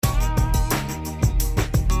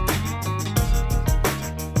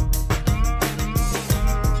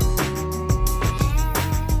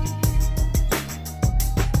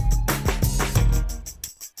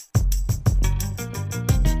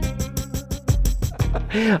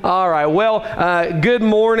All right. Well, good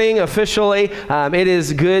morning officially. It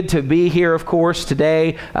is good to be here, of course,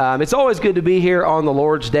 today. It's always good to be here on the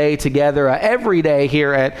Lord's Day together. Every day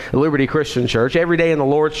here at Liberty Christian Church, every day in the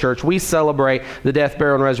Lord's Church, we celebrate the death,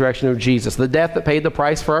 burial, and resurrection of Jesus. The death that paid the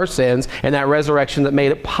price for our sins, and that resurrection that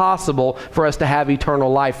made it possible for us to have eternal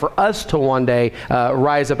life, for us to one day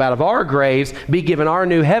rise up out of our graves, be given our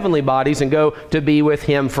new heavenly bodies, and go to be with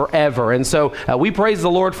Him forever. And so we praise the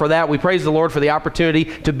Lord for that. We praise the Lord for the opportunity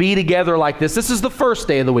to be together like this. This is the first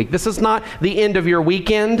day of the week. This is not the end of your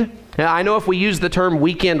weekend. Now, I know if we use the term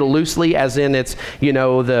weekend loosely, as in it's,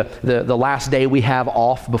 the last day we have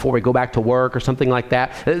off before we go back to work or something like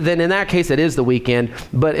that, then in that case it is the weekend.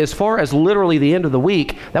 But as far as literally the end of the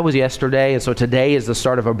week, that was yesterday, and so today is the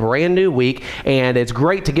start of a brand new week, and it's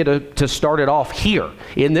great to get to start it off here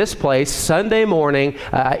in this place, Sunday morning,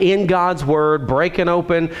 in God's Word, breaking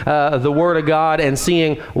open the Word of God and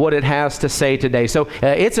seeing what it has to say today. So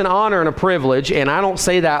it's an honor and a privilege, and I don't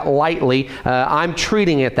say that lightly. I'm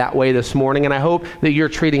treating it that way this morning, and I hope that you're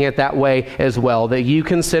treating it that way as well, that you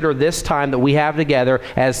consider this time that we have together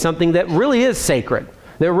as something that really is sacred.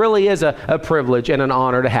 There really is a privilege and an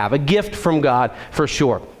honor to have, a gift from God for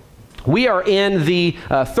sure. We are in the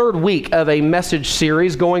third week of a message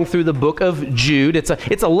series going through the book of Jude. It's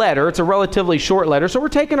a letter. It's a relatively short letter, so we're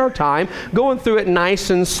taking our time, going through it nice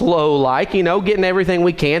and slow-like, getting everything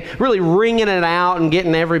we can, really wringing it out and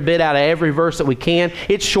getting every bit out of every verse that we can.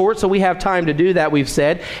 It's short, so we have time to do that, we've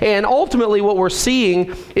said. And ultimately what we're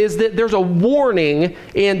seeing is that there's a warning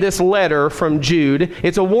in this letter from Jude.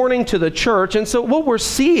 It's a warning to the church. And so what we're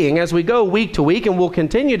seeing as we go week to week, and we'll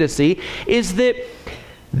continue to see, is that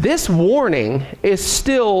this warning is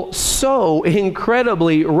still so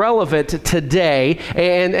incredibly relevant today,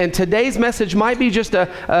 and today's message might be just a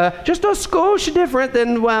skosh different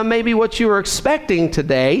than maybe what you were expecting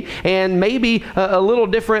today, and maybe a little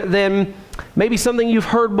different than maybe something you've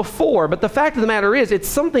heard before. But the fact of the matter is, it's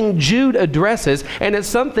something Jude addresses, and it's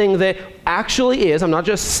something that actually is, I'm not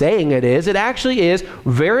just saying it actually is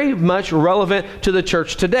very much relevant to the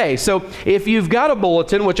church today. So if you've got a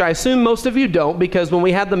bulletin, which I assume most of you don't, because when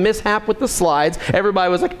we had the mishap with the slides, everybody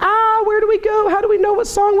was like, where do we go? How do we know what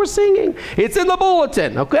song we're singing? It's in the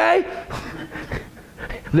bulletin, okay?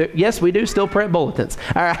 Yes, we do still print bulletins.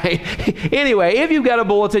 All right. Anyway, if you've got a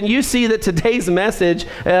bulletin, you see that today's message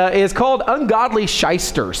is called Ungodly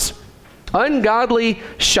Shysters. Ungodly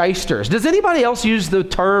shysters. Does anybody else use the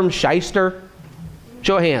term shyster?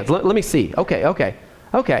 Show of hands. Let me see.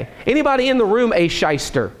 Okay. Anybody in the room a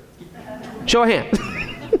shyster? Show of hands.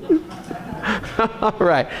 All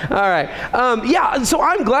right. So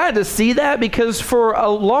I'm glad to see that, because for a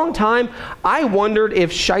long time I wondered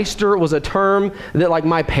if shyster was a term that like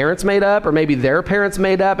my parents made up, or maybe their parents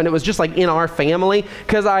made up, and it was just like in our family,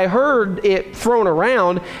 because I heard it thrown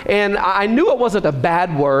around and I knew it wasn't a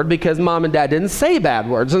bad word because mom and dad didn't say bad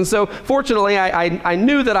words. And so fortunately I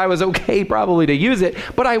knew that I was okay probably to use it,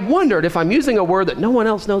 but I wondered if I'm using a word that no one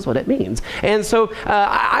else knows what it means. And so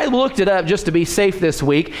I looked it up just to be safe this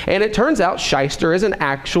week, and it turns out shyster is an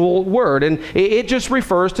actual word, and it just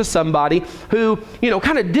refers to somebody who,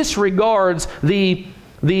 kind of disregards the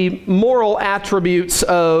moral attributes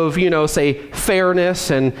of, say,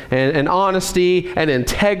 fairness and honesty and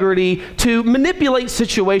integrity to manipulate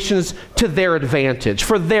situations to their advantage,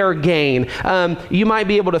 for their gain. You might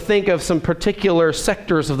be able to think of some particular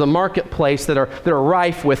sectors of the marketplace that are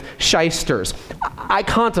rife with shysters. I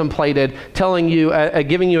contemplated telling you,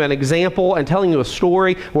 giving you an example and telling you a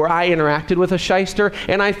story where I interacted with a shyster,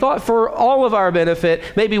 and I thought for all of our benefit,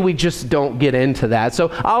 maybe we just don't get into that. So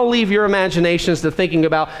I'll leave your imaginations to thinking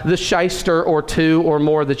about the shyster or two or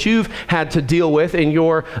more that you've had to deal with in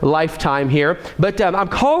your lifetime here. But I'm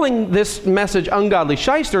calling this message Ungodly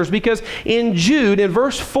Shysters because in Jude, in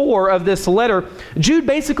verse 4 of this letter, Jude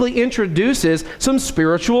basically introduces some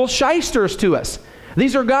spiritual shysters to us.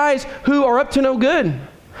 These are guys who are up to no good.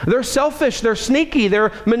 They're selfish, they're sneaky,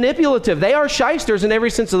 they're manipulative. They are shysters in every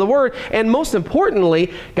sense of the word. And most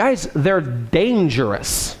importantly, guys, they're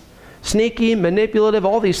dangerous. Sneaky, manipulative,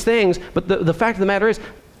 all these things. But the fact of the matter is,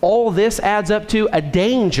 all this adds up to a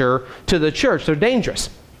danger to the church. They're dangerous.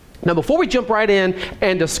 Now, before we jump right in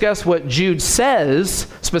and discuss what Jude says,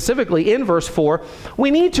 specifically in verse 4, we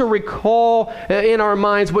need to recall in our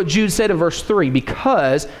minds what Jude said in verse 3,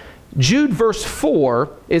 because Jude verse 4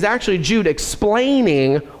 is actually Jude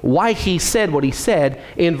explaining why he said what he said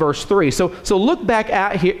in verse 3. So look back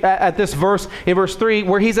at this verse in verse 3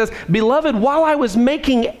 where he says, "Beloved, while I was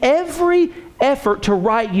making every effort to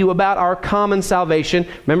write you about our common salvation,"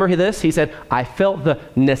 remember this? He said, "I felt the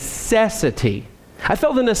necessity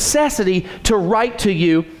to write to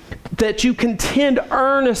you that you contend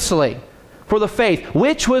earnestly for the faith,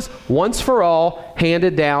 which was once for all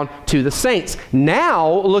handed down to the saints. Now,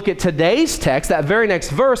 look at today's text, that very next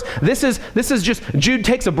verse. This is just, Jude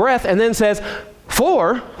takes a breath and then says,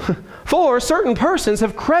 For certain persons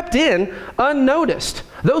have crept in unnoticed.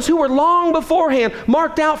 Those who were long beforehand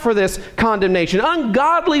marked out for this condemnation.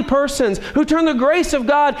 Ungodly persons who turn the grace of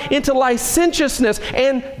God into licentiousness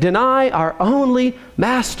and deny our only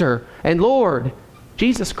Master and Lord,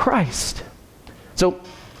 Jesus Christ. So,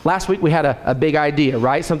 last week we had a big idea,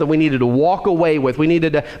 right? Something we needed to walk away with. We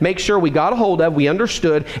needed to make sure we got a hold of, we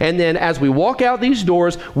understood, and then as we walk out these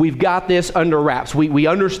doors, we've got this under wraps. We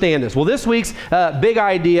understand this. Well, this week's big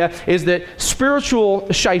idea is that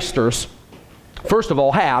spiritual shysters, first of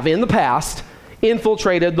all, have in the past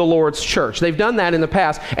infiltrated the Lord's church. They've done that in the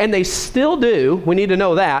past, and they still do. We need to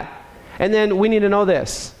know that. And then we need to know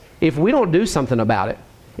this. If we don't do something about it,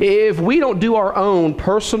 if we don't do our own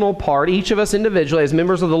personal part, each of us individually as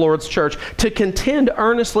members of the Lord's church, to contend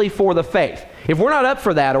earnestly for the faith, if we're not up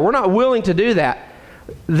for that or we're not willing to do that,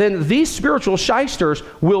 then these spiritual shysters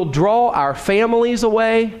will draw our families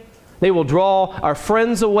away. They will draw our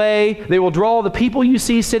friends away. They will draw the people you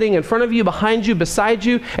see sitting in front of you, behind you, beside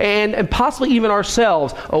you, and possibly even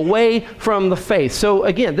ourselves away from the faith. So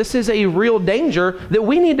again, this is a real danger that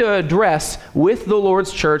we need to address with the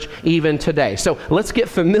Lord's church even today. So let's get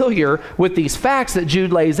familiar with these facts that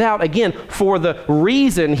Jude lays out, again, for the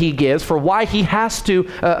reason he gives, for why he has to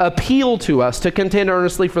appeal to us to contend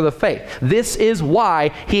earnestly for the faith. This is why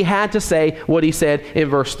he had to say what he said in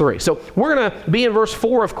verse 3. So we're going to be in verse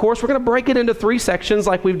 4, of course. We're going to break it into 3 sections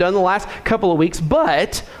like we've done the last couple of weeks,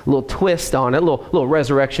 but a little twist on it, a little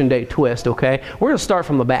Resurrection Day twist, okay? We're going to start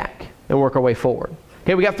from the back and work our way forward.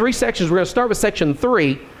 Okay, we got 3 sections. We're going to start with section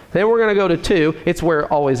 3, then we're going to go to 2. It's where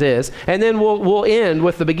it always is. And then we'll end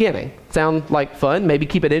with the beginning. Sound like fun? Maybe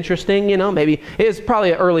keep it interesting, you know? Maybe it's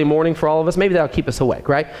probably an early morning for all of us. Maybe that'll keep us awake,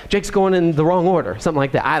 right? Jake's going in the wrong order, something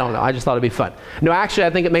like that. I don't know. I just thought it'd be fun. No, actually,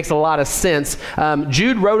 I think it makes a lot of sense.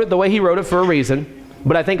 Jude wrote it the way he wrote it for a reason.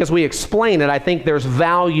 But I think as we explain it, I think there's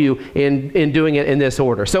value in doing it in this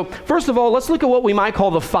order. So first of all, let's look at what we might call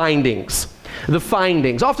the findings. The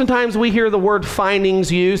findings. Oftentimes we hear the word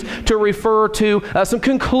findings used to refer to some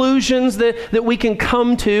conclusions that we can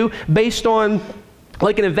come to based on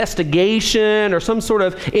like an investigation or some sort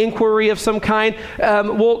of inquiry of some kind.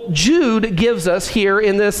 Well, Jude gives us here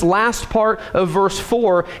in this last part of verse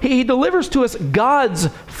 4, he delivers to us God's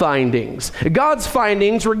findings. God's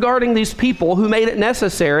findings regarding these people who made it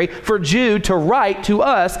necessary for Jude to write to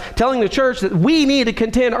us, telling the church that we need to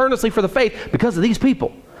contend earnestly for the faith because of these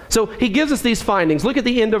people. So he gives us these findings. Look at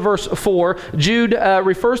the end of verse 4. Jude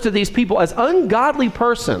refers to these people as ungodly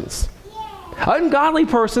persons. Ungodly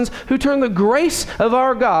persons who turn the grace of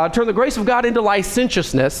God into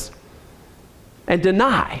licentiousness and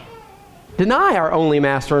deny our only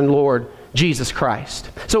Master and Lord, Jesus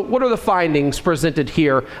Christ. So what are the findings presented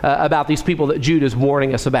here about these people that Jude is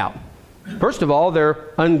warning us about? First of all, they're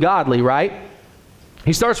ungodly, right?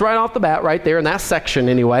 He starts right off the bat, right there in that section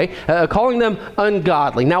anyway, calling them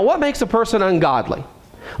ungodly. Now, what makes a person ungodly?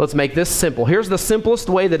 Let's make this simple. Here's the simplest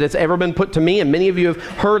way that it's ever been put to me, and many of you have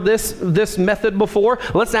heard this method before.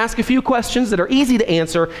 Let's ask a few questions that are easy to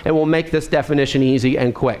answer, and we'll make this definition easy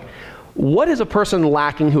and quick. What is a person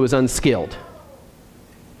lacking who is unskilled?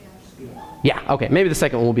 Yeah, okay, maybe the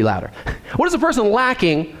second one will be louder. What is a person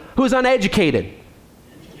lacking who is uneducated?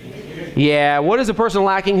 Yeah, what is a person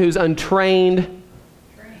lacking who's untrained?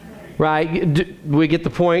 Right, do we get the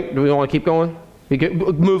point? Do we want to keep going?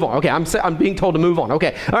 Move on. Okay, I'm being told to move on.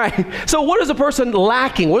 Okay, all right. So what is a person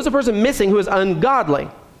lacking? What is a person missing who is ungodly?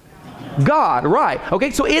 God, right.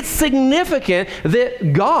 Okay, so it's significant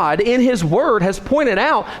that God in His Word has pointed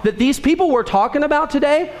out that these people we're talking about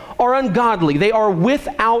today are ungodly. They are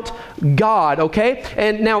without God, okay?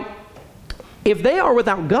 And now, if they are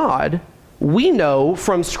without God, we know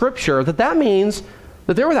from Scripture that means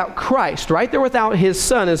that they're without Christ, right? They're without His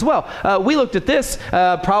Son as well. We looked at this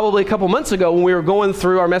probably a couple months ago when we were going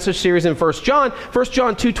through our message series in 1 John. 1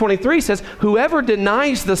 John 2:23 says, whoever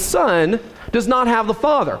denies the Son does not have the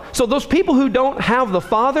Father. So those people who don't have the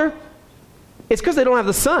Father, it's because they don't have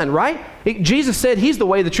the Son, right? Jesus said He's the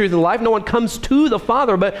way, the truth, and the life. No one comes to the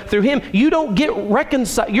Father but through Him. You don't get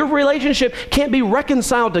reconciled. Your relationship can't be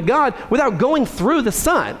reconciled to God without going through the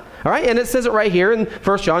Son. All right, and it says it right here in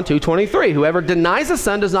 1 John 2:23. Whoever denies the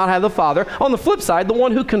Son does not have the Father. On the flip side, the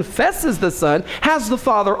one who confesses the Son has the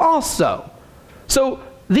Father also. So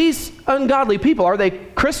these ungodly people, are they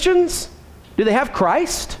Christians? Do they have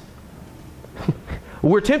Christ?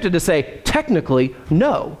 We're tempted to say, technically,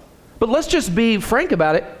 no. But let's just be frank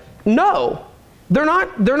about it. No. They're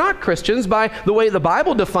not Christians by the way the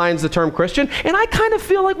Bible defines the term Christian, and I kind of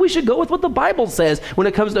feel like we should go with what the Bible says when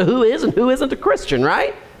it comes to who is and who isn't a Christian,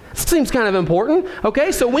 right? Seems kind of important.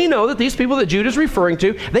 Okay, so we know that these people that Jude is referring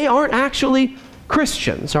to, they aren't actually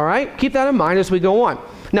Christians, all right? Keep that in mind as we go on.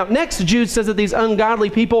 Now, next, Jude says that these ungodly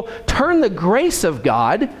people turn the grace of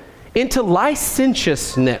God into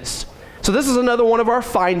licentiousness. So this is another one of our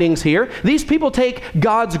findings here. These people take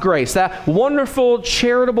God's grace, that wonderful,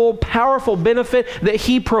 charitable, powerful benefit that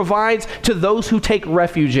He provides to those who take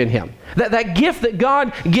refuge in Him. That gift that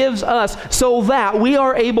God gives us so that we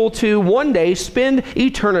are able to one day spend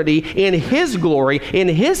eternity in His glory, in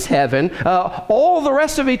His heaven, all the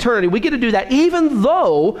rest of eternity. We get to do that even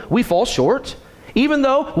though we fall short, even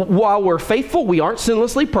though while we're faithful, we aren't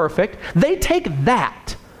sinlessly perfect. They take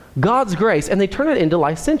that, God's grace, and they turn it into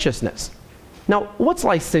licentiousness. Now, what's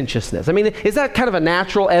licentiousness? I mean, is that kind of a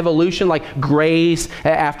natural evolution, like grace,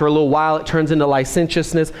 after a little while it turns into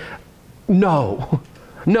licentiousness? No,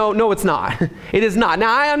 it's not. It is not.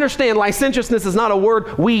 Now, I understand licentiousness is not a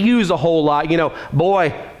word we use a whole lot. You know,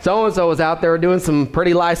 boy, so-and-so was out there doing some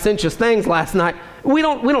pretty licentious things last night. We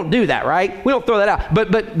don't do that, right? We don't throw that out.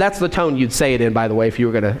 But that's the tone you'd say it in, by the way, if you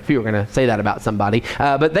were gonna say that about somebody.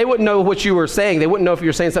 But they wouldn't know what you were saying. They wouldn't know if you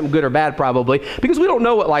were saying something good or bad, probably, because we don't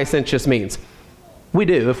know what licentious means. We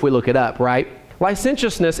do if we look it up, right?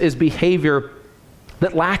 Licentiousness is behavior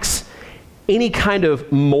that lacks any kind of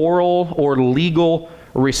moral or legal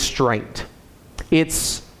restraint.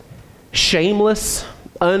 It's shameless,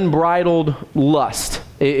 unbridled lust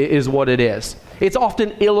is what it is. It's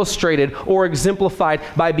often illustrated or exemplified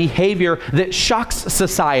by behavior that shocks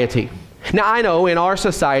society. Now, I know in our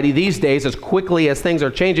society these days, as quickly as things are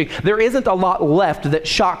changing, there isn't a lot left that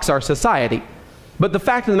shocks our society. But the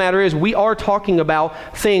fact of the matter is, we are talking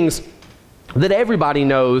about things that everybody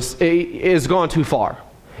knows is gone too far.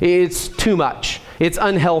 It's too much. It's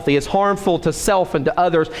unhealthy. It's harmful to self and to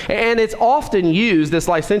others. And it's often used, this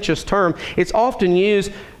licentious term, it's often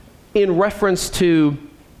used in reference to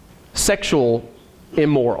sexual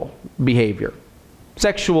immoral behavior.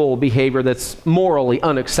 Sexual behavior that's morally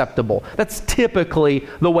unacceptable. That's typically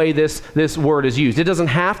the way this word is used. It doesn't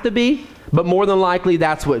have to be, but more than likely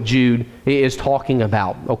that's what Jude is talking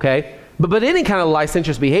about, okay? But any kind of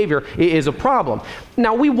licentious behavior is a problem.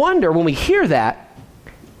 Now we wonder when we hear that,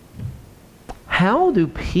 how do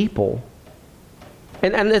people,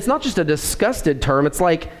 and it's not just a disgusted term, it's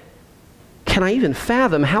like, can I even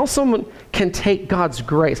fathom how someone can take God's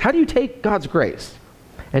grace? How do you take God's grace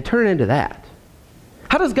and turn it into that?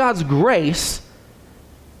 How does God's grace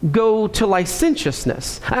go to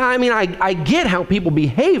licentiousness? I mean, I get how people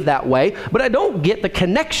behave that way, but I don't get the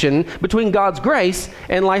connection between God's grace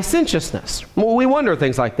and licentiousness. Well, we wonder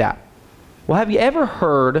things like that. Well, have you ever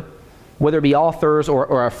heard, whether it be authors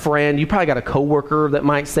or a friend, you probably got a coworker that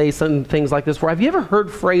might say some things like this before. Have you ever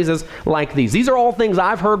heard phrases like these? These are all things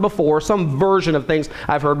I've heard before, some version of things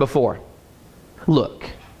I've heard before. Look,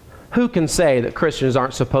 who can say that Christians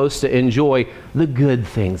aren't supposed to enjoy the good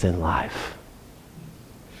things in life?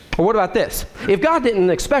 Or what about this? If God didn't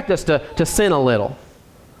expect us to sin a little,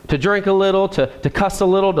 to drink a little, to cuss a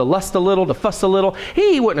little, to lust a little, to fuss a little,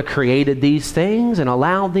 He wouldn't have created these things and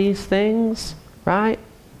allowed these things, right?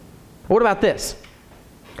 What about this?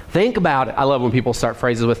 Think about it. I love when people start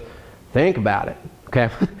phrases with, think about it, okay?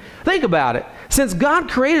 Think about it. Since God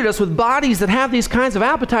created us with bodies that have these kinds of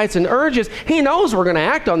appetites and urges, He knows we're going to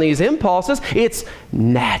act on these impulses. It's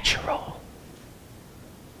natural.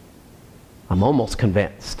 I'm almost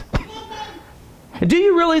convinced. Do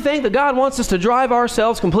you really think that God wants us to drive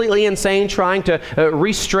ourselves completely insane trying to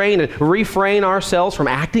restrain and refrain ourselves from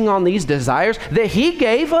acting on these desires that He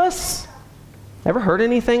gave us? Ever heard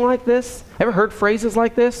anything like this? Ever heard phrases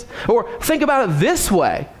like this? Or think about it this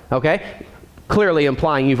way, okay? Clearly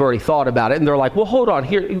implying you've already thought about it, and they're like, well, hold on,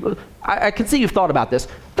 here, I can see you've thought about this.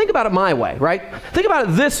 Think about it my way, right? Think about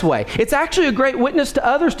it this way. It's actually a great witness to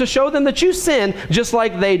others to show them that you sin just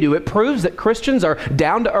like they do. It proves that Christians are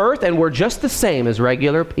down to earth and we're just the same as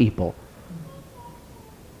regular people.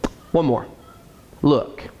 One more.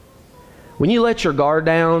 Look. When you let your guard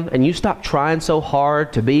down and you stop trying so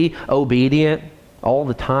hard to be obedient all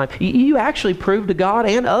the time, you actually prove to God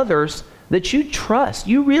and others that you trust.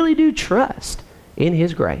 You really do trust in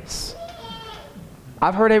His grace.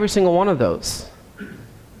 I've heard every single one of those.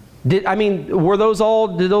 Did those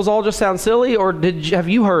all just sound silly, or have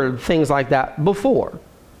you heard things like that before?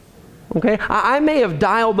 Okay, I may have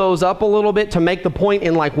dialed those up a little bit to make the point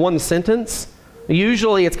in like one sentence,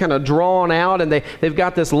 Usually it's kind of drawn out, and they've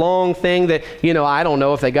got this long thing that, I don't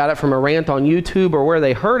know if they got it from a rant on YouTube or where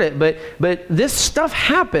they heard it, but this stuff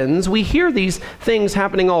happens. We hear these things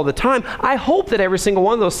happening all the time. I hope that every single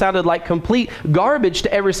one of those sounded like complete garbage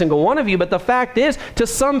to every single one of you, but the fact is, to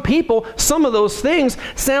some people, some of those things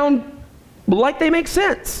sound like they make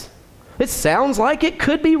sense. It sounds like it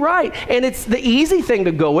could be right. And it's the easy thing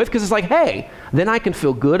to go with, because it's like, hey, then I can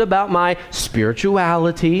feel good about my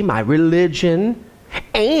spirituality, my religion,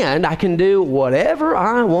 and I can do whatever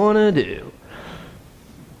I want to do.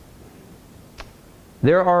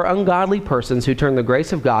 There are ungodly persons who turn the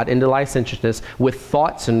grace of God into licentiousness with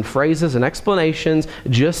thoughts and phrases and explanations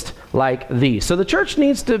just like these. So the church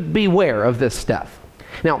needs to beware of this stuff.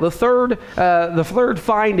 Now, the third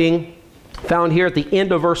finding found here at the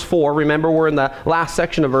end of verse 4, remember we're in the last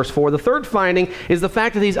section of verse 4, the third finding is the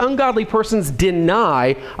fact that these ungodly persons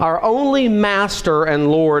deny our only Master and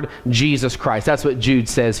Lord Jesus Christ. That's what Jude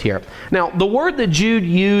says here. Now, the word that Jude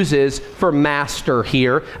uses for master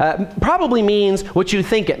here probably means what you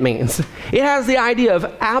think it means. It has the idea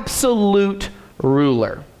of absolute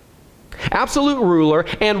ruler. Absolute ruler,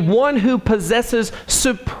 and one who possesses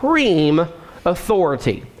supreme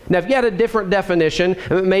authority. Now, if you had a different definition,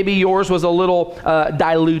 maybe yours was a little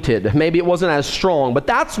diluted. Maybe it wasn't as strong. But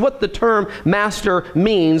that's what the term master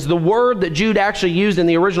means. The word that Jude actually used in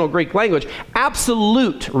the original Greek language,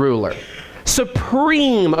 absolute ruler.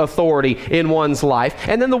 Supreme authority in one's life.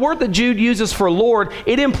 And then the word that Jude uses for Lord,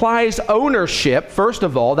 it implies ownership, first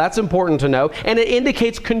of all. That's important to know. And it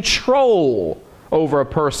indicates control over a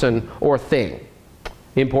person or thing.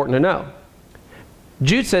 Important to know.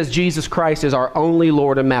 Jude says Jesus Christ is our only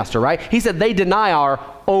Lord and Master, right? He said they deny our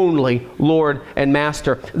only Lord and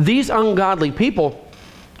Master. These ungodly people,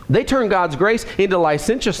 they turn God's grace into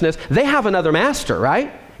licentiousness. They have another master,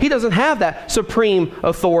 right? He doesn't have that supreme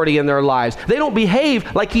authority in their lives. They don't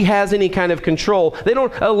behave like he has any kind of control. They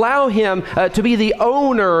don't allow him to be the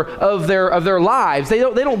owner of their lives. They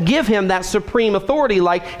don't give him that supreme authority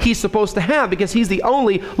like he's supposed to have, because he's the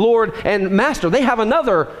only Lord and Master. They have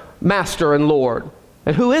another Master and Lord.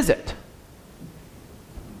 And who is it?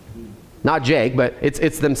 Not Jake, but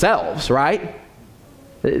it's themselves, right?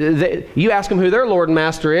 You ask them who their Lord and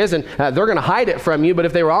Master is, and they're going to hide it from you. But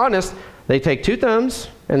if they were honest, they take two thumbs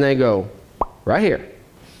and they go, right here,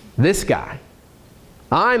 this guy.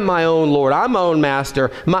 I'm my own Lord. I'm my own Master.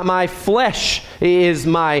 My flesh is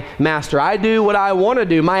my master. I do what I want to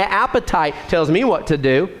do. My appetite tells me what to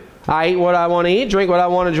do. I eat what I want to eat, drink what I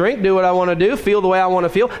want to drink, do what I want to do, feel the way I want to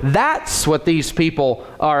feel. That's what these people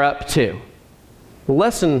are up to. The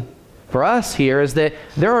lesson for us here is that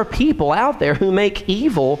there are people out there who make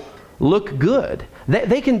evil look good.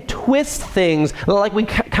 They can twist things like we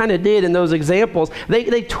kind of did in those examples.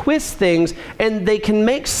 They twist things, and they can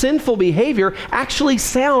make sinful behavior actually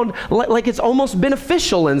sound like it's almost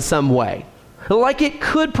beneficial in some way. Like it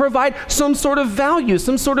could provide some sort of value,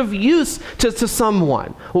 some sort of use to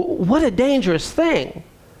someone. What a dangerous thing.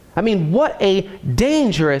 I mean, what a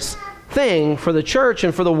dangerous thing for the church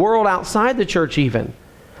and for the world outside the church even.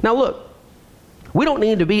 Now look, we don't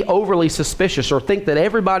need to be overly suspicious or think that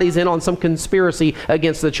everybody's in on some conspiracy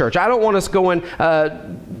against the church. I don't want us going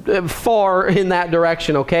far in that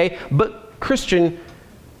direction, okay? But Christian,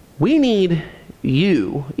 we need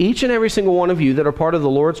you, each and every single one of you that are part of the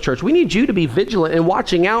Lord's church, we need you to be vigilant and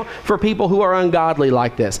watching out for people who are ungodly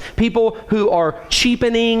like this. People who are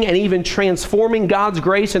cheapening and even transforming God's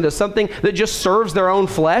grace into something that just serves their own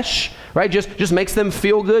flesh, right? Just makes them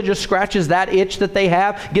feel good, just scratches that itch that they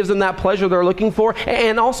have, gives them that pleasure they're looking for.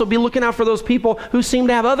 And also be looking out for those people who seem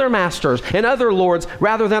to have other masters and other lords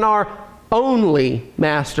rather than our only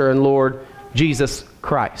Master and Lord, Jesus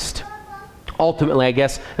Christ. Ultimately, I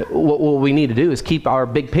guess what we need to do is keep our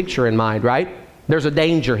big picture in mind, right? There's a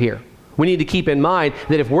danger here. We need to keep in mind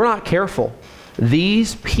that if we're not careful,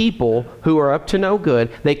 these people who are up to no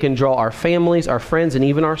good, they can draw our families, our friends, and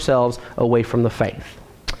even ourselves away from the faith.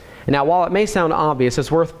 And now, while it may sound obvious,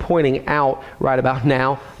 it's worth pointing out right about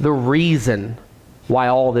now the reason why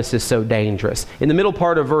all this is so dangerous. In the middle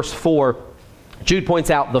part of verse 4, Jude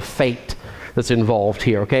points out the fate that's involved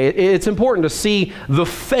here, okay? It's important to see the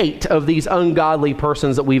fate of these ungodly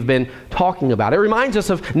persons that we've been talking about. It reminds us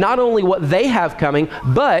of not only what they have coming,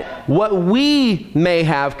 but what we may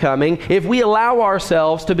have coming if we allow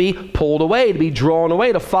ourselves to be pulled away, to be drawn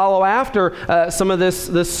away, to follow after some of this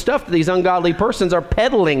stuff that these ungodly persons are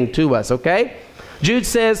peddling to us, okay? Jude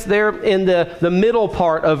says there in the middle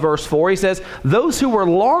part of verse 4, he says, those who were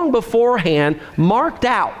long beforehand marked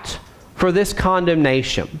out for this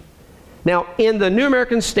condemnation. Now, in the New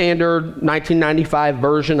American Standard 1995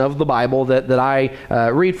 version of the Bible that I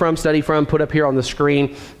read from, study from, put up here on the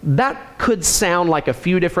screen, that could sound like a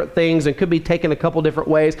few different things and could be taken a couple different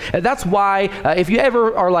ways. That's why if you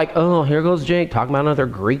ever are like, oh, here goes Jake talking about another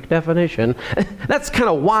Greek definition, that's kind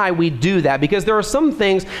of why we do that, because there are some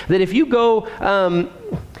things that if you go,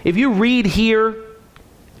 if you read here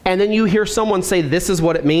and then you hear someone say this is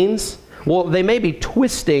what it means, well, they may be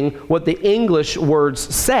twisting what the English words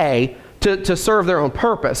say to serve their own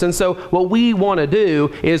purpose. And so what we want to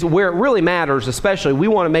do is, where it really matters especially, we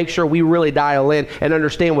want to make sure we really dial in and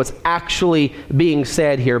understand what's actually being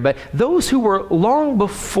said here. But those who were long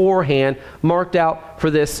beforehand marked out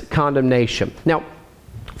for this condemnation. Now,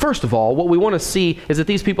 first of all, what we want to see is that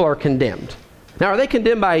these people are condemned. Now, are they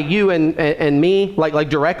condemned by you and me, like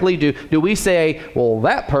directly? Do we say, well,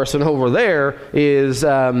 that person over there is,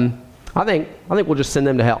 I think we'll just send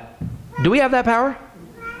them to hell. Do we have that power?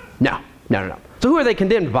 No. So who are they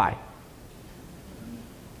condemned by?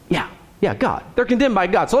 Yeah, God. They're condemned by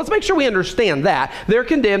God. So let's make sure we understand that. They're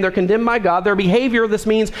condemned by God. Their behavior, this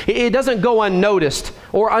means it doesn't go unnoticed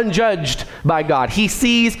or unjudged by God. He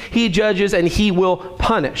sees, He judges, and He will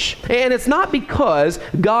punish. And it's not because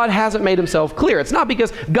God hasn't made Himself clear. It's not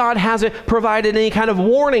because God hasn't provided any kind of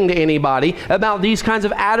warning to anybody about these kinds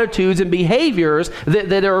of attitudes and behaviors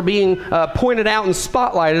that are being pointed out and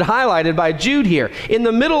spotlighted, highlighted by Jude here. In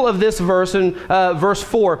the middle of this verse, in verse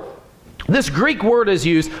 4, this Greek word is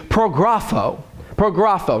used, prographo.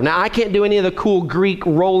 Now, I can't do any of the cool Greek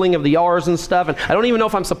rolling of the R's and stuff, and I don't even know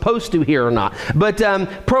if I'm supposed to here or not. But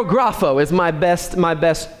prographo is my best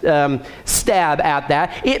stab at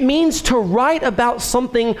that. It means to write about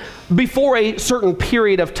something before a certain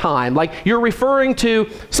period of time. Like you're referring to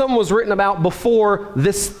something was written about before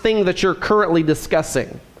this thing that you're currently discussing.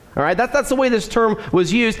 All right, that's the way this term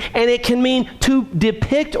was used, and it can mean to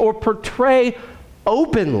depict or portray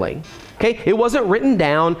openly. Okay, it wasn't written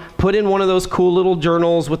down, put in one of those cool little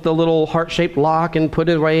journals with the little heart-shaped lock and put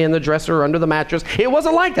it away in the dresser or under the mattress. It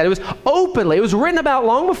wasn't like that. It was openly. It was written about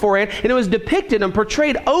long beforehand, and it was depicted and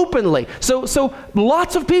portrayed openly. So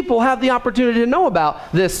lots of people have the opportunity to know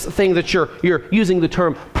about this thing that you're using the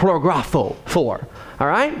term prographo for. All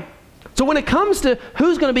right? So when it comes to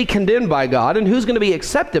who's going to be condemned by God and who's going to be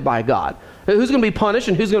accepted by God, who's going to be punished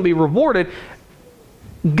and who's going to be rewarded,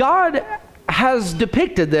 God has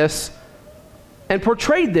depicted this and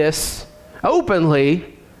portrayed this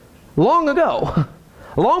openly long ago.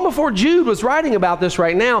 Long before Jude was writing about this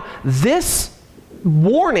right now, this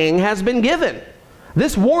warning has been given.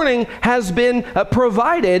 This warning has been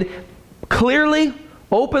provided clearly,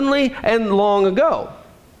 openly, and long ago.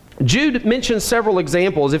 Jude mentions several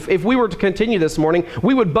examples. If we were to continue this morning,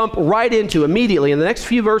 we would bump right into, immediately in the next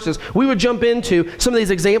few verses, we would jump into some of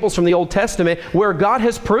these examples from the Old Testament where God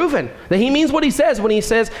has proven that He means what He says when He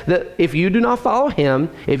says that if you do not follow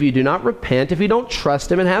Him, if you do not repent, if you don't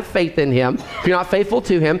trust Him and have faith in Him, if you're not faithful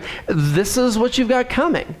to Him, this is what you've got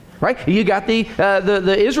coming. Right? You got the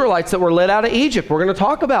Israelites that were led out of Egypt. We're going to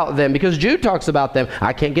talk about them because Jude talks about them.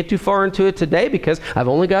 I can't get too far into it today because I've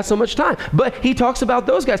only got so much time. But he talks about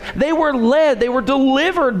those guys. They were led, they were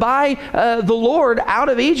delivered by the Lord out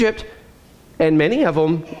of Egypt. And many of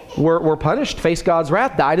them were punished, faced God's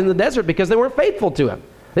wrath, died in the desert because they weren't faithful to Him.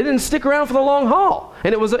 They didn't stick around for the long haul.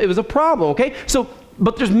 And it was a problem, okay?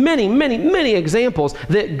 But there's many examples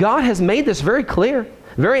that God has made this very clear.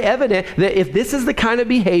 Very evident that if this is the kind of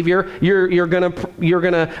behavior you're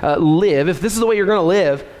gonna live, if this is the way you're gonna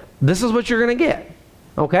live, this is what you're gonna get.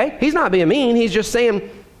 Okay? He's not being mean. He's just saying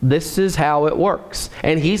this is how it works,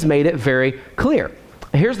 and He's made it very clear.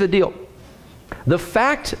 Here's the deal: the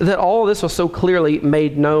fact that all of this was so clearly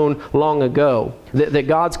made known long ago, that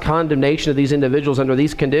God's condemnation of these individuals under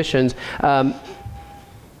these conditions,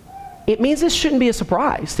 it means this shouldn't be a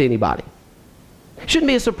surprise to anybody. Shouldn't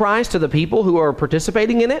be a surprise to the people who are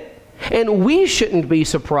participating in it. And we shouldn't be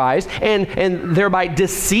surprised and thereby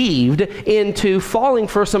deceived into falling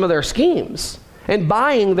for some of their schemes and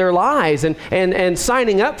buying their lies and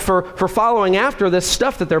signing up for following after this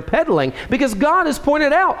stuff that they're peddling. Because God has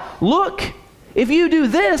pointed out, look, if you do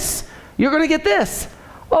this, you're going to get this.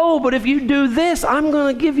 Oh, but if you do this, I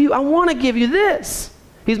want to give you this.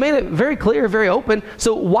 He's made it very clear, very open.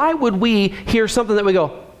 So why would we hear something that we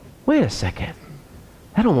go, wait a second,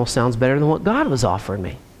 that almost sounds better than what God was offering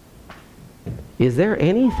me? Is there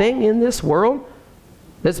anything in this world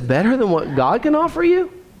that's better than what God can offer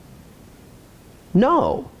you?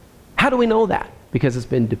 No. How do we know that? Because it's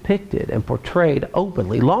been depicted and portrayed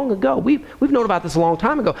openly long ago. We've known about this a long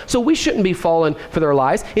time ago. So we shouldn't be falling for their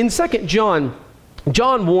lies. In 2 John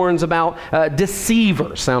John warns about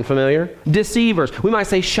deceivers. Sound familiar? Deceivers. We might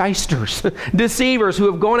say shysters. Deceivers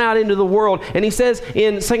who have gone out into the world. And he says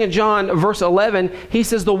in 2 John verse 11, he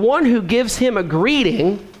says, the one who gives him a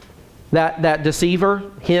greeting, that deceiver,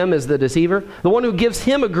 him is the deceiver, the one who gives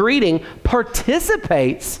him a greeting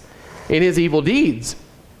participates in his evil deeds.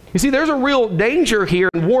 You see, there's a real danger here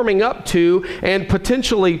in warming up to and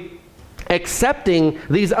potentially accepting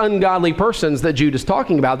these ungodly persons that Jude is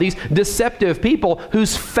talking about, these deceptive people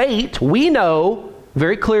whose fate we know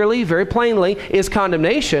very clearly, very plainly, is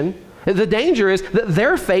condemnation. The danger is that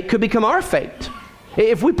their fate could become our fate.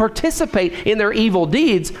 If we participate in their evil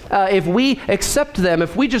deeds, if we accept them,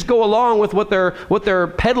 if we just go along with what they're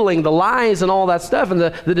peddling, the lies and all that stuff and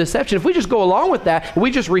the deception, if we just go along with that, we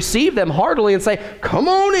just receive them heartily and say, come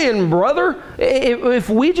on in, brother. If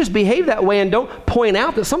we just behave that way and don't point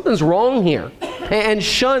out that something's wrong here and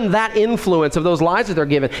shun that influence of those lies that they're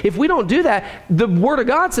given, if we don't do that, the Word of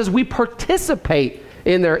God says we participate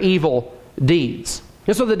in their evil deeds.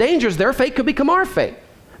 And so the danger is their fate could become our fate.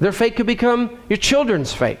 Their fate could become your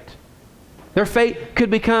children's fate. Their fate could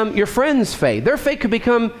become your friend's fate. Their fate could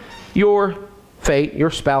become your fate, your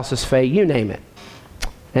spouse's fate, you name it.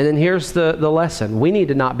 And then here's the lesson. We need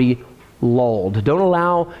to not be lulled. Don't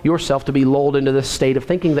allow yourself to be lulled into this state of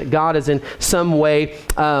thinking that God is in some way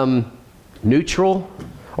neutral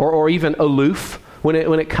or even aloof when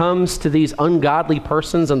it comes to these ungodly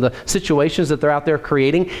persons and the situations that they're out there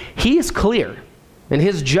creating. He is clear. And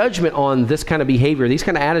his judgment on this kind of behavior, these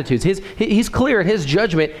kind of attitudes, he's clear, and his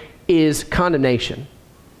judgment is condemnation,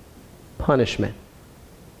 punishment.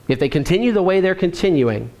 If they continue the way they're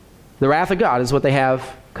continuing, the wrath of God is what they have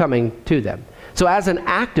coming to them. So as an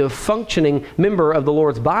active, functioning member of the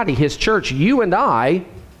Lord's body, his church, you and I,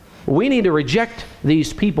 we need to reject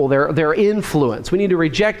these people, their influence. We need to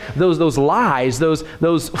reject those lies,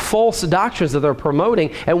 those false doctrines that they're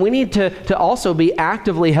promoting, and we need to also be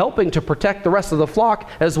actively helping to protect the rest of the flock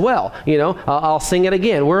as well. You know, I'll sing it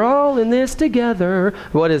again. We're all in this together.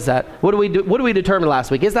 What is that? What do we determine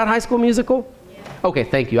last week? Is that High School Musical? Yeah. Okay,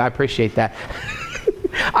 thank you. I appreciate that.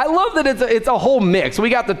 I love that it's a whole mix.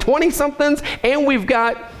 We got the 20-somethings, and we've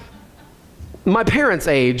got my parents'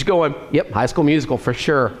 age going, yep, High School Musical for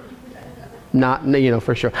sure. Not,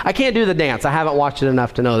 for sure. I can't do the dance. I haven't watched it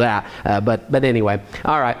enough to know that. But anyway,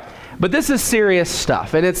 all right. But this is serious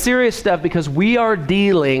stuff. And it's serious stuff because we are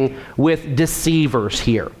dealing with deceivers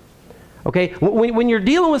here. Okay? When you're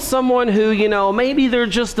dealing with someone who, maybe they're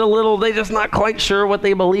just not quite sure what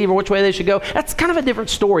they believe or which way they should go, that's kind of a different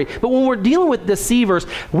story. But when we're dealing with deceivers,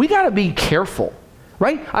 we got to be careful,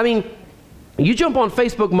 right? I mean, you jump on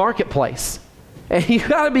Facebook Marketplace, and you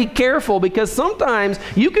got to be careful because sometimes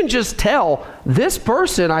you can just tell this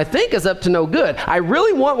person I think is up to no good. I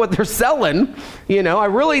really want what they're selling. I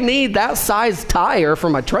really need that size tire for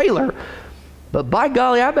my trailer. But by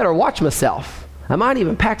golly, I better watch myself. I might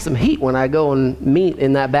even pack some heat when I go and meet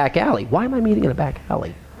in that back alley. Why am I meeting in a back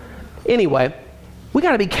alley? Anyway, we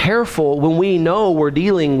got to be careful when we know we're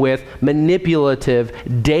dealing with manipulative,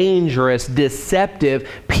 dangerous, deceptive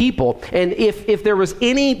people. And if there was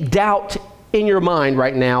any doubt in your mind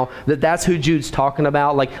right now that that's who Jude's talking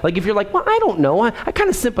about, like if you're like, well, I don't know, I kind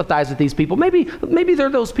of sympathize with these people. Maybe they're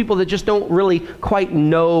those people that just don't really quite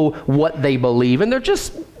know what they believe, and they're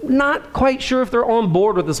just not quite sure if they're on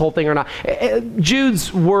board with this whole thing or not.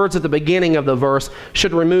 Jude's words at the beginning of the verse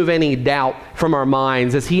should remove any doubt from our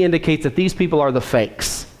minds as he indicates that these people are the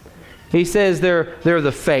fakes. He says they're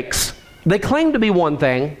the fakes. They claim to be one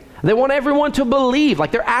thing. They want everyone to believe,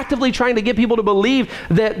 like they're actively trying to get people to believe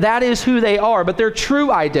that that is who they are. But their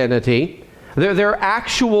true identity, their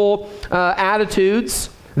actual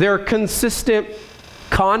attitudes, their consistent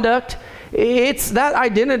conduct, that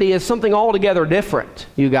identity is something altogether different,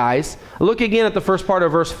 you guys. Look again at the first part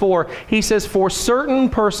of verse 4. He says, for certain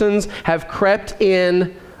persons have crept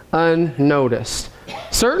in unnoticed.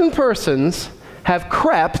 Certain persons have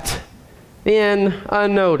crept in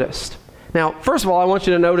unnoticed. Now, first of all, I want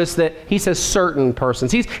you to notice that he says certain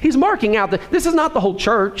persons. He's marking out that this is not the whole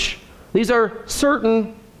church. These are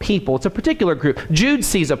certain people. It's a particular group. Jude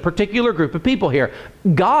sees a particular group of people here.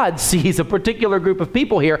 God sees a particular group of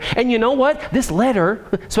people here. And you know what? This letter,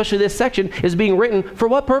 especially this section, is being written for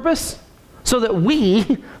what purpose? So that we,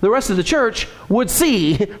 the rest of the church, would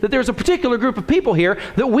see that there's a particular group of people here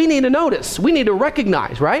that we need to notice. We need to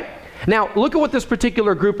recognize, right? Now, look at what this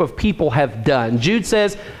particular group of people have done. Jude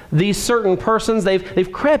says these certain persons,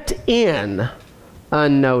 they've crept in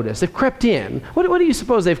unnoticed. They've crept in. What do you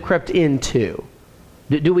suppose they've crept into?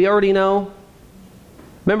 Do we already know?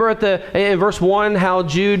 Remember in verse 1 how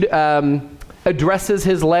Jude addresses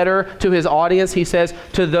his letter to his audience? He says,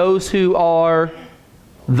 to those who are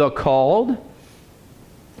the called,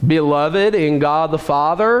 beloved in God the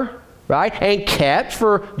Father, right? And kept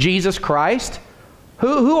for Jesus Christ.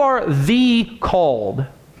 Who are the called?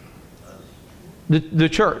 The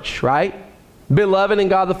church, right? Beloved in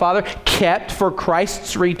God the Father, kept for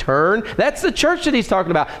Christ's return. That's the church that he's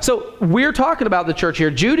talking about. So we're talking about the church here.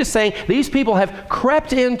 Jude is saying these people have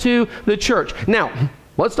crept into the church. Now,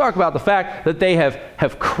 let's talk about the fact that they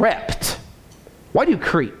have crept. Why do you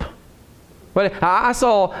creep? But I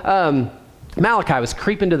saw Malachi was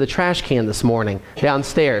creeping to the trash can this morning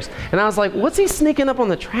downstairs. And I was like, what's he sneaking up on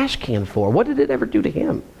the trash can for? What did it ever do to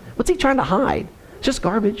him? What's he trying to hide? It's just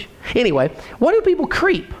garbage. Anyway, why do people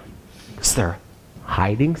creep? Because they're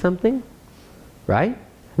hiding something, right?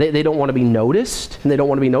 They don't want to be noticed, and they don't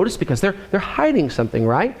want to be noticed because they're hiding something,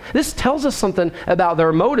 right? This tells us something about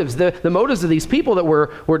their motives, the motives of these people that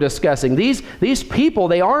we're discussing. These people,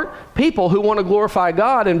 they aren't people who want to glorify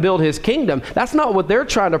God and build His kingdom. That's not what they're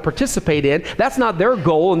trying to participate in. That's not their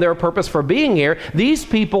goal and their purpose for being here. These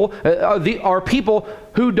people are people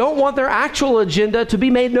who don't want their actual agenda to be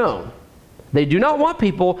made known. They do not want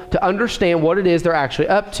people to understand what it is they're actually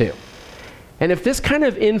up to. And if this kind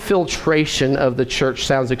of infiltration of the church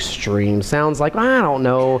sounds extreme, sounds like, I don't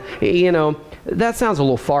know, that sounds a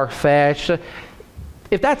little far-fetched.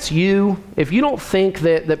 If that's you, if you don't think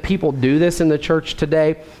that people do this in the church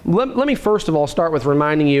today, let me first of all start with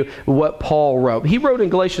reminding you what Paul wrote. He wrote in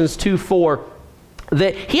Galatians 2:4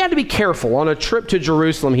 that he had to be careful on a trip to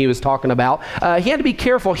Jerusalem he was talking about. He had to be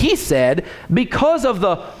careful, he said, because of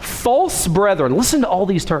the false brethren. Listen to all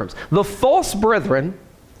these terms. The false brethren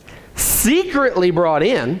secretly brought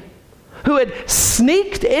in, who had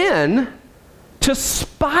sneaked in to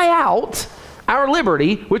spy out our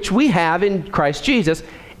liberty, which we have in Christ Jesus,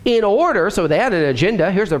 in order, so they had an agenda,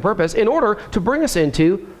 here's their purpose, in order to bring us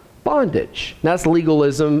into bondage. That's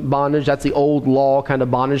legalism, bondage. That's the old law kind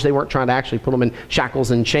of bondage. They weren't trying to actually put them in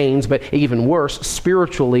shackles and chains, but even worse,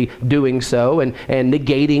 spiritually doing so and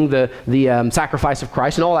negating the sacrifice of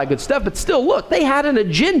Christ and all that good stuff. But still, look, they had an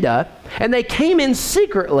agenda, and they came in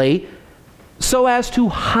secretly so as to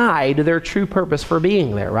hide their true purpose for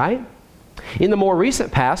being there, right? In the more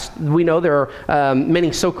recent past, we know there are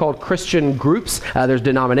many so-called Christian groups. There's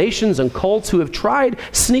denominations and cults who have tried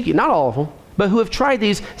sneaky, not all of them, but who have tried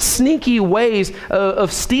these sneaky ways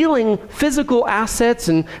of stealing physical assets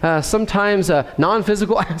and sometimes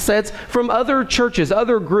non-physical assets from other churches,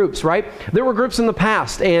 other groups, right? There were groups in the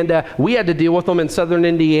past, and we had to deal with them in southern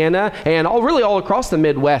Indiana and really all across the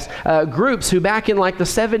Midwest. Groups who back in like the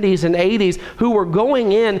 70s and 80s who were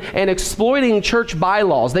going in and exploiting church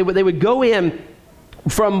bylaws. They would go in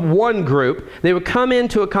from one group, they would come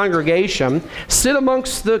into a congregation, sit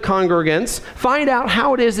amongst the congregants, find out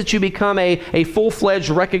how it is that you become a full-fledged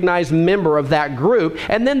recognized member of that group,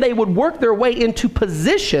 and then they would work their way into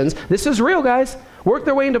positions, this is real guys, work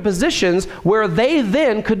their way into positions where they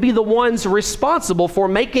then could be the ones responsible for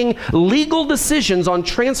making legal decisions on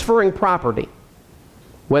transferring property.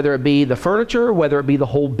 Whether it be the furniture, whether it be the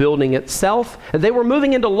whole building itself. They were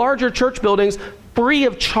moving into larger church buildings free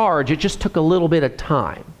of charge. It just took a little bit of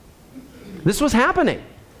time. This was happening.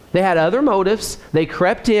 They had other motives. They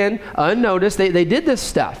crept in unnoticed. They did this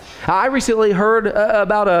stuff. I recently heard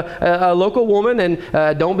about a local woman,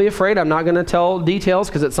 and don't be afraid, I'm not going to tell details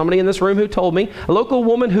because it's somebody in this room who told me, a local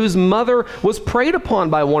woman whose mother was preyed upon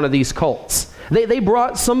by one of these cults. They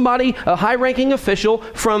brought somebody, a high-ranking official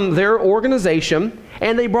from their organization,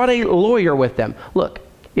 and they brought a lawyer with them. Look,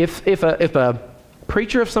 if a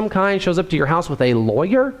preacher of some kind shows up to your house with a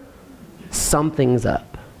lawyer, something's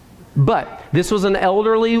up. But this was an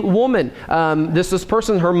elderly woman. This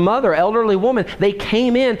person, her mother, elderly woman, they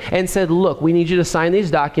came in and said, look, we need you to sign these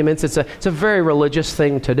documents. It's a very religious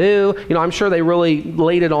thing to do. I'm sure they really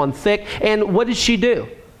laid it on thick. And what did she do?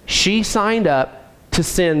 She signed up to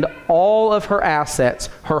send all of her assets,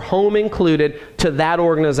 her home included, to that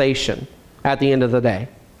organization at the end of the day.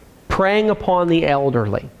 Preying upon the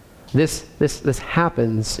elderly. This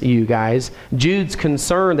happens, you guys. Jude's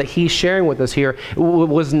concern that he's sharing with us here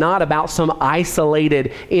was not about some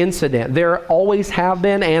isolated incident. There always have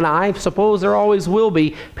been, and I suppose there always will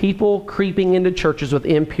be, people creeping into churches with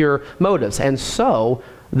impure motives. And so,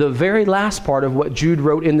 the very last part of what Jude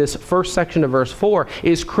wrote in this first section of verse 4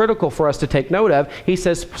 is critical for us to take note of. He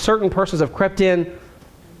says, certain persons have crept in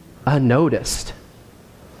unnoticed.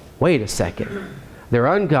 Wait a second. They're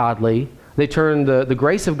ungodly. They turn the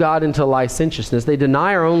grace of God into licentiousness. They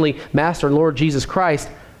deny our only Master and Lord Jesus Christ,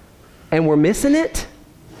 and we're missing it?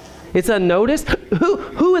 It's unnoticed?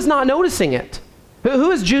 Who is not noticing it?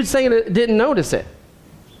 Who is Jude saying didn't notice it?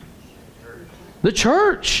 The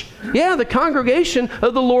church, the congregation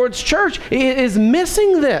of the Lord's church is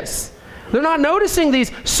missing this. They're not noticing these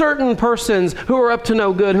certain persons who are up to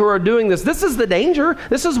no good, who are doing this. This is the danger.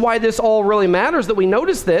 This is why this all really matters, that we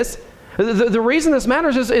notice this. The reason this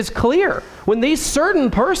matters is clear. When these certain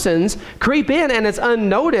persons creep in and it's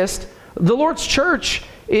unnoticed, the Lord's church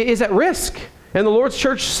is at risk. And the Lord's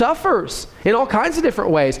church suffers in all kinds of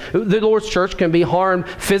different ways. The Lord's church can be harmed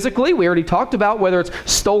physically. We already talked about whether it's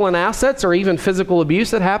stolen assets or even physical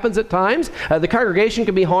abuse that happens at times. The congregation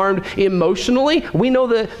can be harmed emotionally. We know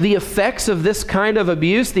the effects of this kind of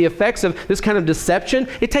abuse, the effects of this kind of deception.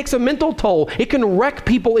 It takes a mental toll. It can wreck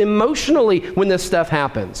people emotionally when this stuff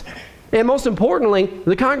happens. And most importantly,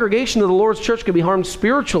 the congregation of the Lord's church can be harmed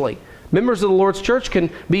spiritually. Members of the Lord's church can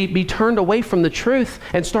be turned away from the truth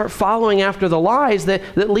and start following after the lies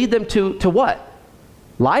that lead them to what?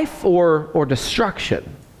 Life or destruction.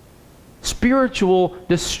 Spiritual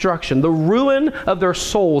destruction. The ruin of their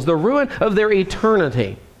souls. The ruin of their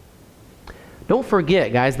eternity. Don't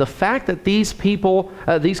forget, guys, the fact that these people,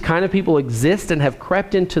 these kind of people exist and have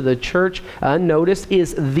crept into the church unnoticed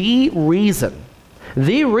is the reason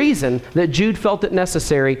that Jude felt it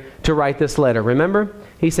necessary to write this letter. Remember?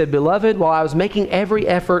 He said, "Beloved, while I was making every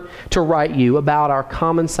effort to write you about our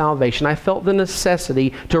common salvation, I felt the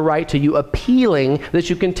necessity to write to you, appealing that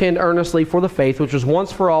you contend earnestly for the faith which was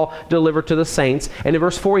once for all delivered to the saints." And in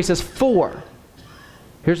verse 4 he says, "For,"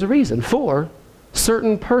 here's the reason, "for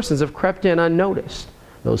certain persons have crept in unnoticed.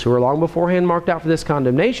 Those who were long beforehand marked out for this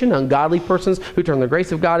condemnation, ungodly persons who turn the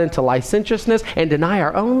grace of God into licentiousness and deny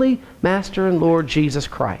our only Master and Lord Jesus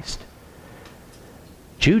Christ."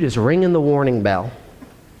 Jude is ringing the warning bell.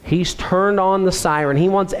 He's turned on the siren. He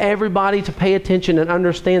wants everybody to pay attention and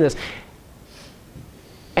understand this.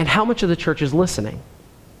 And how much of the church is listening?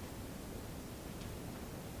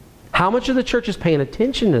 How much of the church is paying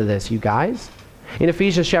attention to this, you guys? In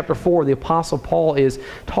Ephesians chapter 4, the Apostle Paul is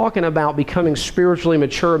talking about becoming spiritually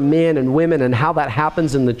mature men and women and how that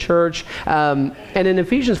happens in the church. And in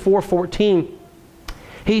Ephesians 4:14,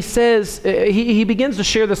 he says, he begins to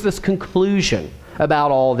share this conclusion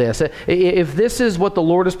about all this. If this is what the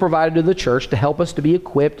Lord has provided to the church to help us to be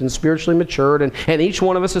equipped and spiritually matured, and each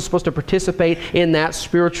one of us is supposed to participate in that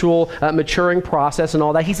spiritual maturing process and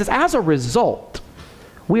all that, he says, as a result,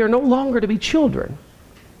 we are no longer to be children,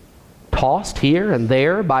 tossed here and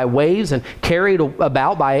there by waves and carried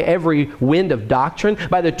about by every wind of doctrine,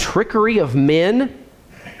 by the trickery of men,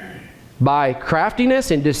 by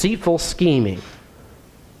craftiness and deceitful scheming.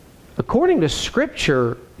 According to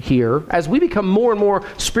Scripture here, as we become more and more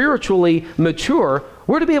spiritually mature,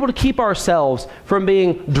 we're to be able to keep ourselves from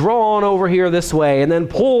being drawn over here this way and then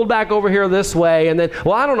pulled back over here this way, and then,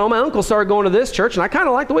 well, I don't know, my uncle started going to this church and I kind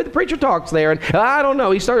of like the way the preacher talks there, and I don't know,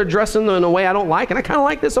 he started dressing in a way I don't like, and I kind of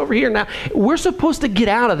like this over here. Now, we're supposed to get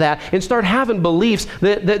out of that and start having beliefs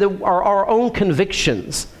that are our own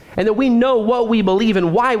convictions, and that we know what we believe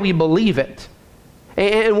and why we believe it.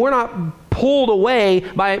 And we're not pulled away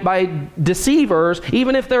by deceivers,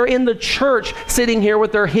 even if they're in the church sitting here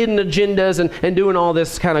with their hidden agendas and doing all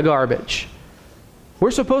this kind of garbage.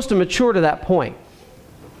 We're supposed to mature to that point.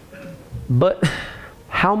 But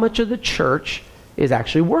how much of the church is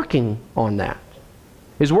actually working on that?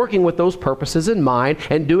 Is working with those purposes in mind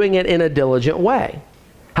and doing it in a diligent way?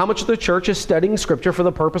 How much of the church is studying Scripture for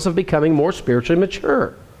the purpose of becoming more spiritually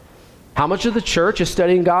mature? How much of the church is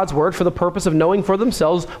studying God's Word for the purpose of knowing for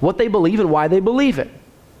themselves what they believe and why they believe it?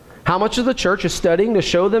 How much of the church is studying to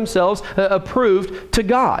show themselves approved to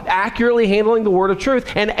God, accurately handling the word of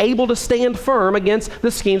truth, and able to stand firm against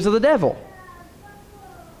the schemes of the devil?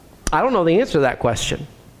 I don't know the answer to that question.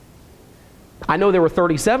 I know there were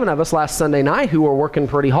 37 of us last Sunday night who were working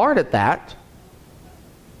pretty hard at that.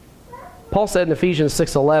 Paul said in Ephesians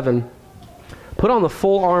 6:11, "Put on the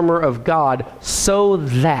full armor of God so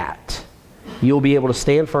that you'll be able to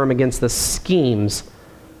stand firm against the schemes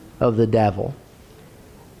of the devil."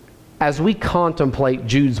 As we contemplate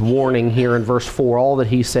Jude's warning here in verse 4, all that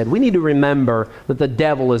he said, we need to remember that the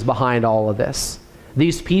devil is behind all of this.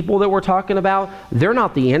 These people that we're talking about, they're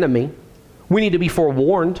not the enemy. We need to be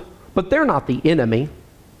forewarned, but they're not the enemy.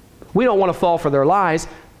 We don't want to fall for their lies,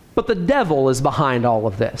 but the devil is behind all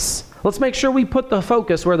of this. Let's make sure we put the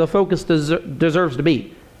focus where the focus deserves to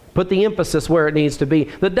be. Put the emphasis where it needs to be.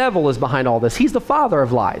 The devil is behind all this. He's the father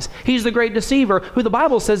of lies. He's the great deceiver who the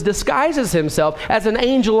Bible says disguises himself as an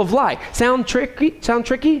angel of light. Sound tricky? Sound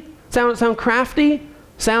crafty?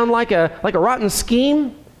 Sound like a rotten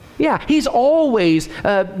scheme? Yeah, he's always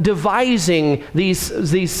devising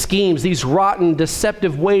these schemes, these rotten,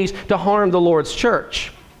 deceptive ways to harm the Lord's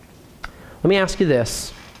church. Let me ask you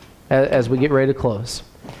this as we get ready to close.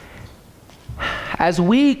 As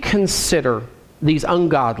we consider these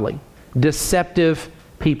ungodly, deceptive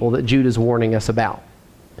people that Jude is warning us about,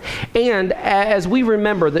 and as we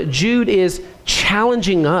remember that Jude is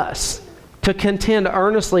challenging us to contend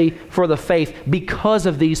earnestly for the faith because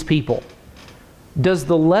of these people, does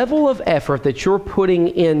the level of effort that you're putting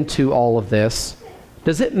into all of this,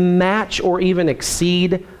 does it match or even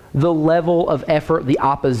exceed the level of effort the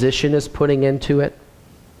opposition is putting into it?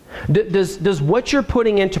 Does what you're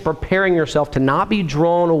putting into preparing yourself to not be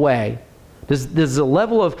drawn away, does the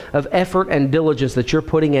level of effort and diligence that you're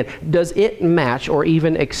putting in, does it match or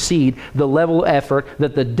even exceed the level of effort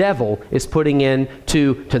that the devil is putting in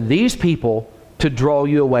to these people to draw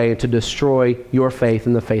you away and to destroy your faith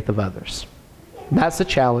and the faith of others? That's the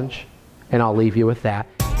challenge, and I'll leave you with that.